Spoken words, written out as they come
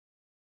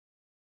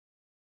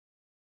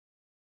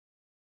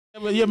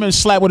You ever been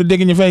slapped with a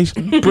dick in your face?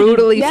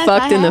 Brutally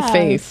fucked in the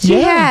face.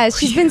 Yeah,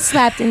 she's been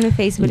slapped in the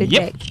face with a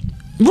dick.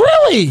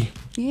 Really?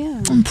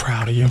 Yeah. I'm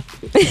proud of you.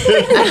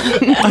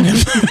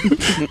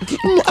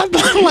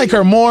 I like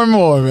her more and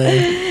more,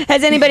 man.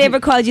 Has anybody ever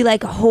called you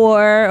like a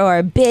whore or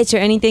a bitch or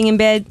anything in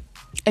bed?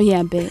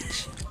 Yeah,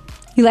 bitch.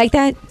 You like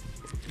that?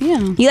 Yeah.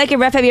 You like it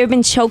rough? Have you ever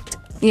been choked?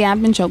 Yeah,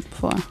 I've been choked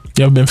before.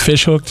 You ever been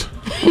fish hooked?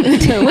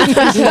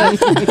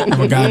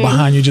 A guy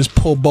behind you just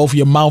pull both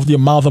your mouth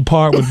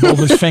apart with both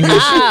his fingers.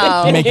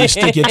 Wow. Make you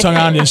stick your tongue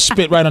out and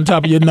spit right on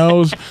top of your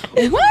nose.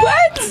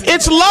 What?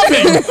 It's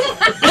loving.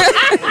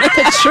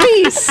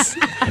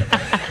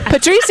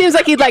 Patrice seems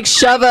like he'd like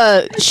shove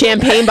a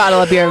champagne bottle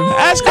up your.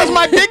 That's because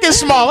my dick is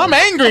small. I'm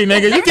angry,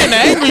 nigga. You getting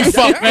an angry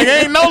fuck,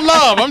 nigga. Ain't no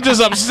love. I'm just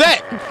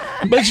upset.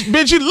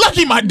 Bitch, you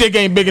lucky my dick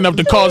ain't big enough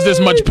to cause this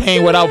much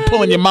pain without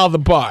pulling your mouth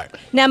apart.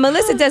 Now,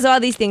 Melissa does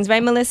all these things,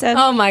 right, Melissa?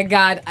 Oh my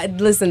God!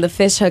 Listen, the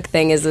fish hook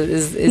thing is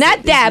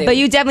not that, but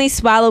you definitely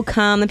swallow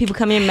cum and people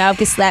come in your mouth,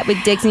 get slapped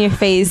with dicks in your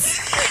face.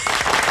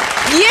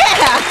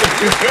 Yeah.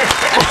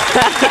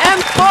 I'm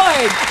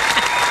bored.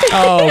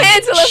 Oh,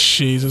 Angela,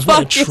 Jesus!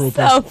 What a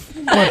trooper! yourself.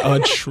 What a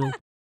trooper!